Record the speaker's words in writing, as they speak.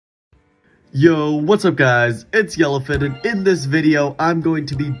Yo, what's up guys? It's Yellowfin, and in this video, I'm going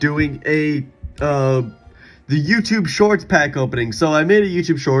to be doing the YouTube Shorts pack opening. So I made a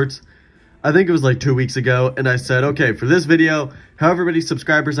YouTube Shorts, I think it was like 2 weeks ago, and I said, okay, for this video, however many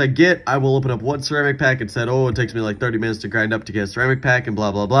subscribers I get, I will open up one ceramic pack, and said, oh, it takes me like 30 minutes to grind up to get a ceramic pack, and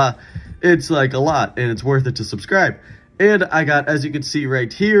blah, blah, blah. It's like a lot, and it's worth it to subscribe. And I got, as you can see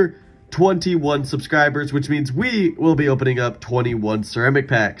right here, 21 subscribers, which means we will be opening up 21 ceramic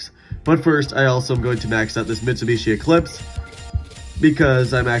packs. But first, I also am going to max out this Mitsubishi Eclipse,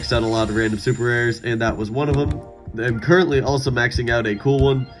 because I maxed out a lot of random super rares, and that was one of them. I'm currently also maxing out a cool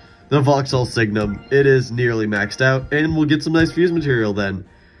one, the Vauxhall Signum. It is nearly maxed out, and we'll get some nice fuse material then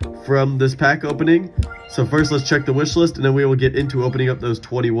from this pack opening. So first, let's check the wish list, and then we will get into opening up those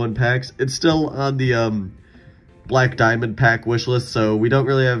 21 packs. It's still on the Black Diamond pack wish list, so we don't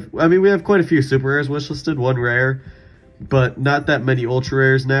really have, I mean, we have quite a few super rares wish listed, one rare, but not that many ultra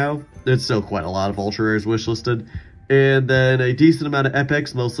rares now. There's still quite a lot of ultra rares wish listed, and then a decent amount of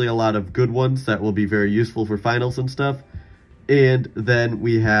epics, mostly a lot of good ones that will be very useful for finals and stuff. And then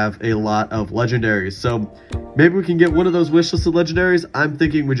we have a lot of legendaries, so maybe we can get one of those wish listed legendaries. I'm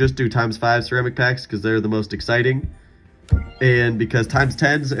thinking we just do ×5 ceramic packs because they're the most exciting, and because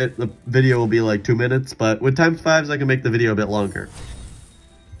 ×10s, the video will be like 2 minutes, but with ×5s I can make the video a bit longer.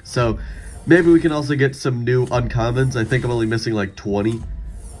 So maybe we can also get some new uncommons. I think I'm only missing like 20.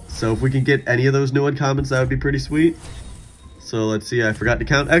 So if we can get any of those new uncommons, that would be pretty sweet. So let's see, I forgot to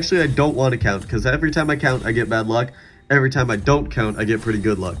count. Actually, I don't want to count, because every time I count, I get bad luck. Every time I don't count, I get pretty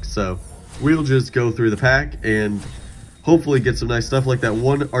good luck. So we'll just go through the pack and hopefully get some nice stuff like that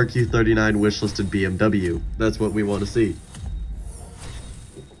one RQ39 wishlisted BMW. That's what we want to see.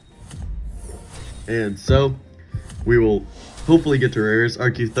 And so we will hopefully get to rares.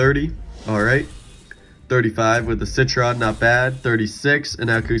 RQ30, all right. 35 with the Citron, not bad. 36, and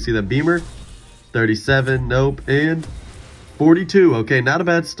now can we see the Beamer? 37, nope, and 42. Okay, not a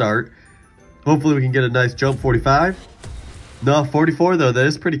bad start. Hopefully we can get a nice jump. 45. No, 44 though, that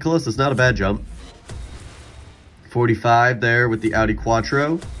is pretty close. It's not a bad jump. 45 there with the Audi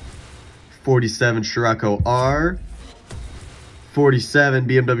Quattro. 47 Scirocco R. 47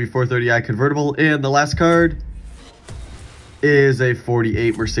 BMW 430i convertible, and the last card is a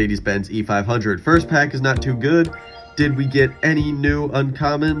 48 Mercedes-Benz E500. First pack is not too good. Did we get any new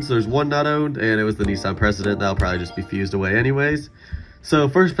uncommons? There's one not owned, and it was the Nissan President. That'll probably just be fused away anyways. So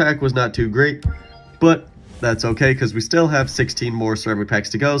first pack was not too great, but that's okay because we still have 16 more ceramic packs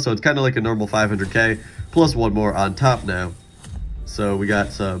to go, so it's kind of like a normal 500k plus one more on top now. So we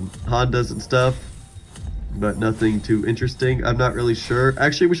got some Hondas and stuff, but nothing too interesting. I'm not really sure.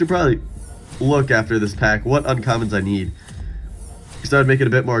 Actually, we should probably look after this pack what uncommons I need, because that would make it a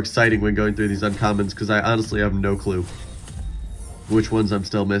bit more exciting when going through these uncommons, because I honestly have no clue which ones I'm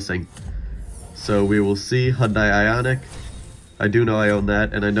still missing. So we will see. Hyundai Ioniq. I do know I own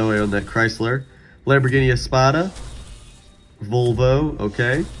that, and I know I own that Chrysler. Lamborghini Espada. Volvo,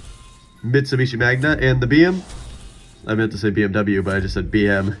 okay. Mitsubishi Magna, and the BM. I meant to say BMW, but I just said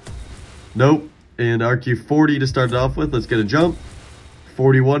BM. Nope. And RQ40 to start it off with. Let's get a jump.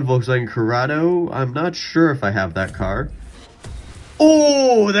 41 Volkswagen Corrado. I'm not sure if I have that car.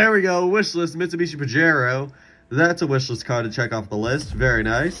 Oh, there we go. Wishlist Mitsubishi Pajero. That's a wishlist car to check off the list. Very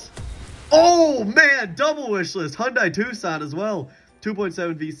nice. Oh, man. Double wishlist. Hyundai Tucson as well.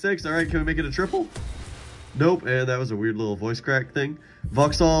 2.7 V6. All right, can we make it a triple? Nope. And that was a weird little voice crack thing.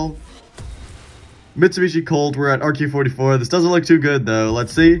 Vauxhall. Mitsubishi Colt. We're at RQ44. This doesn't look too good, though.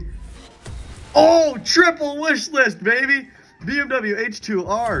 Let's see. Oh, triple wishlist, baby. BMW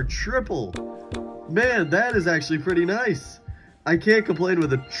H2R. Triple. Man, that is actually pretty nice. I can't complain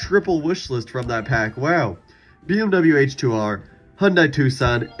with a triple wish list from that pack. Wow. BMW H2R, Hyundai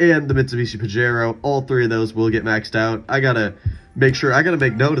Tucson, and the Mitsubishi Pajero. All three of those will get maxed out. I gotta make sure, I gotta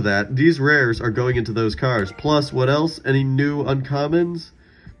make note of that. These rares are going into those cars. Plus, what else? Any new uncommons?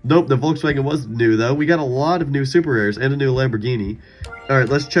 Nope, the Volkswagen was new, though. We got a lot of new super rares and a new Lamborghini. Alright,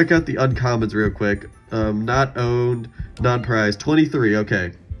 let's check out the uncommons real quick. Not owned, non-prized, 23,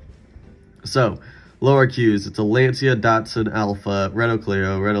 okay. So, low RQs, it's a Lancia, Datsun, Alpha, Renault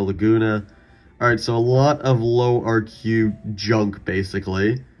Clio, Renault Laguna. Alright, so a lot of low RQ junk,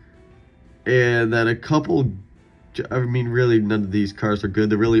 basically. And then a couple, I mean, really, none of these cars are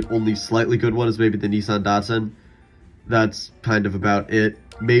good. The really only slightly good one is maybe the Nissan Datsun. That's kind of about it.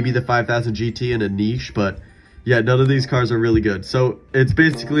 Maybe the 5000 GT in a niche, but yeah, none of these cars are really good. So it's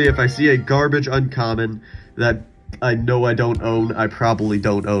basically, if I see a garbage uncommon that I know I don't own, I probably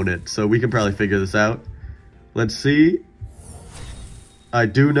don't own it. So we can probably figure this out. Let's see. I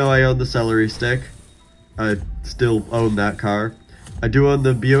do know I own the celery stick. I still own that car. I do own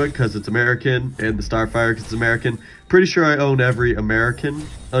the Buick because it's American, and the Starfire because it's American. Pretty sure I own every American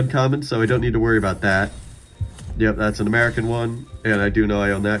uncommon, so I don't need to worry about that. Yep, that's an American one, and I do know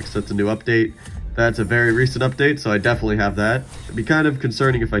I own that because that's a new update. That's a very recent update, so I definitely have that. It'd be kind of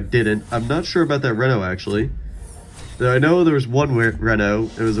concerning if I didn't. I'm not sure about that Renault, actually. I know there was one Renault.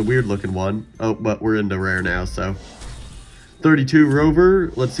 It was a weird-looking one. Oh, but we're into rare now, so. 32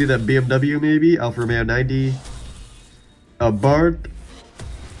 Rover. Let's see that BMW, maybe. Alfa Romeo 90. A Barth.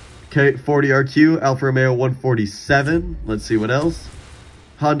 Okay, 40 RQ. Alfa Romeo 147. Let's see what else.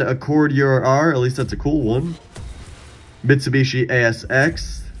 Honda Accord Euro R. At least that's a cool one. Mitsubishi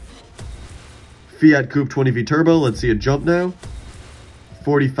ASX. Fiat Coupe 20V Turbo. Let's see a jump now.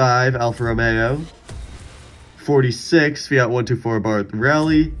 45 Alfa Romeo. 46 Fiat 124 Barth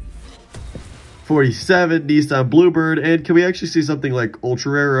Rally. 47 Nissan Bluebird. And can we actually see something like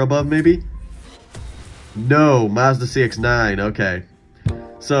ultra rare or above maybe? No, Mazda CX-9. Okay.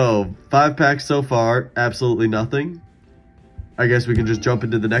 So 5 packs so far. Absolutely nothing. I guess we can just jump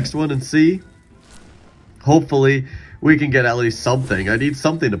into the next one and see. Hopefully we can get at least something. I need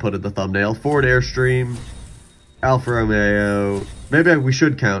something to put in the thumbnail. Ford Airstream. Alfa Romeo. Maybe we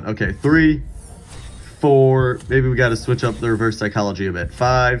should count. Okay, 3, 4. Maybe we got to switch up the reverse psychology a bit.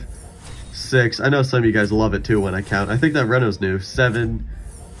 5, 6. I know some of you guys love it too when I count. I think that Renault's new. 7,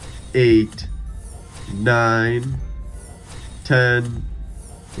 8, 9, 10,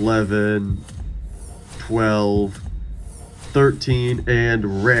 11, 12, 13,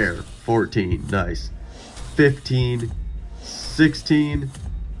 and rare. 14. Nice. 15, 16,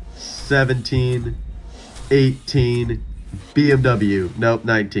 17, 18, BMW. Nope,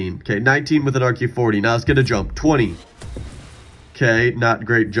 19. Okay, 19 with an RQ40. Now let's get a jump. 20. Okay, not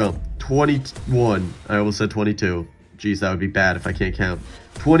great jump. 21. I almost said 22. Jeez, that would be bad if I can't count.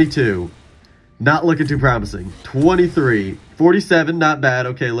 22. Not looking too promising. 23. 47, not bad.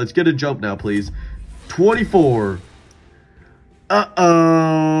 Okay, let's get a jump now, please. 24.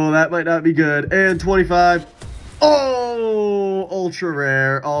 Uh-oh, that might not be good. And 25. Oh, ultra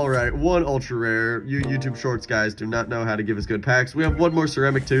rare. All right, one ultra rare. You YouTube Shorts guys do not know how to give us good packs. We have one more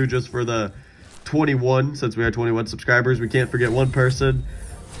ceramic too, just for the 21. Since we have 21 subscribers, we can't forget one person.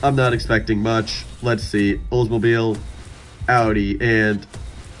 I'm not expecting much. Let's see. Oldsmobile, Audi, and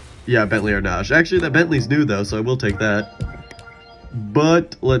yeah, Bentley Arnage. Actually, that Bentley's new though, so I will take that.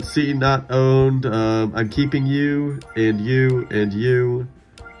 But let's see, not owned. I'm keeping you, and you, and you,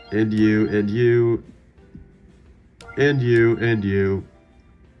 and you, and you, and you, and you.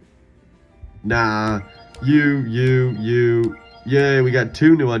 Nah, you. Yay, we got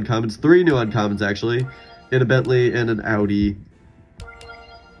 2 new uncommons, 3 new uncommons actually, in a Bentley and an Audi.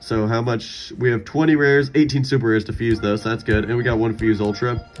 So how much? We have 20 rares, 18 super rares to fuse though, so that's good. And we got 1 fuse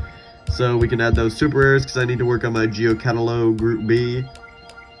ultra. So we can add those super rares because I need to work on my Geo Catalog Group B.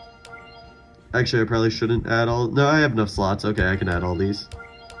 Actually, I probably shouldn't add all. No, I have enough slots. Okay, I can add all these.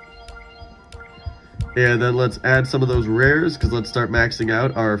 And then let's add some of those rares because let's start maxing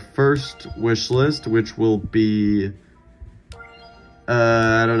out our first wish list, which will be.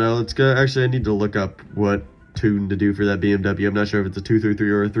 I don't know. Let's go. Actually, I need to look up what tune to do for that BMW. I'm not sure if it's a 233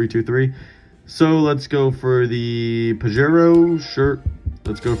 or a 323. So let's go for the Pajero. Sure.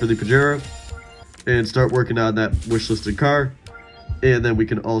 Let's go for the Pajero and start working on that wishlisted car. And then we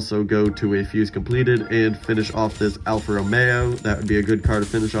can also go to a fuse completed and finish off this Alfa Romeo. That would be a good car to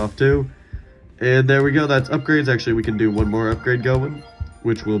finish off too. And there we go. That's upgrades. Actually, we can do one more upgrade going,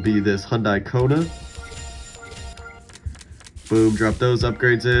 which will be this Hyundai Kona. Boom, drop those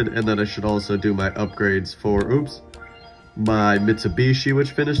upgrades in. And then I should also do my upgrades for, my Mitsubishi,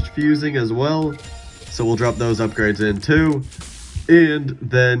 which finished fusing as well. So we'll drop those upgrades in too. And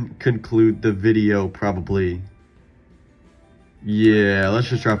then conclude the video probably. Yeah, let's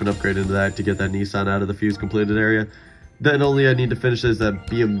just drop an upgrade into that to get that Nissan out of the fuse completed area. Then only I need to finish is that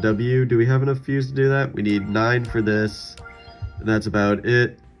BMW. Do we have enough fuse to do that? We need 9 for this. And that's about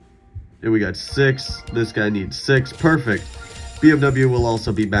it. And we got 6. This guy needs 6. Perfect. BMW will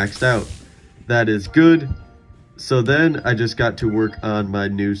also be maxed out. That is good. So then I just got to work on my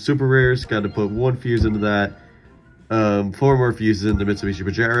new super rares. Got to put 1 fuse into that. 4 more fuses in the Mitsubishi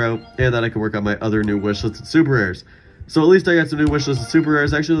Pajero, and then I can work on my other new wishlist and super rares. So at least I got some new wishlist and super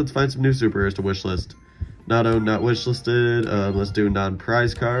rares. Actually, let's find some new super rares to wishlist. Not owned, not wishlisted. Let's do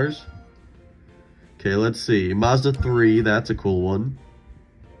non-prize cars. Okay, let's see. Mazda 3, that's a cool one.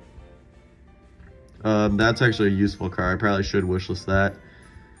 That's actually a useful car. I probably should wishlist that.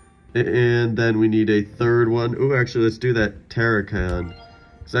 And then we need a 3rd one. Ooh, actually, let's do that Terracan.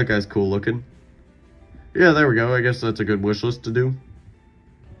 Because that guy's cool looking. Yeah, there we go. I guess that's a good wish list to do.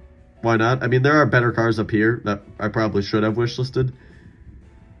 Why not? I mean, there are better cars up here that I probably should have wishlisted.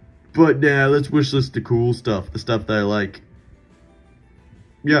 But nah, let's wishlist the cool stuff, the stuff that I like.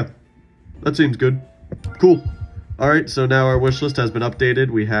 Yeah, that seems good. Cool. Alright, so now our wish list has been updated.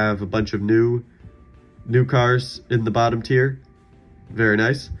 We have a bunch of new cars in the bottom tier. Very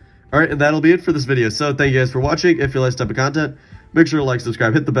nice. Alright, and that'll be it for this video. So thank you guys for watching. If you like this type of content, make sure to like,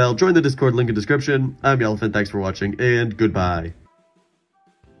 subscribe, hit the bell, join the Discord link in description. I'm Elephant, thanks for watching, and goodbye.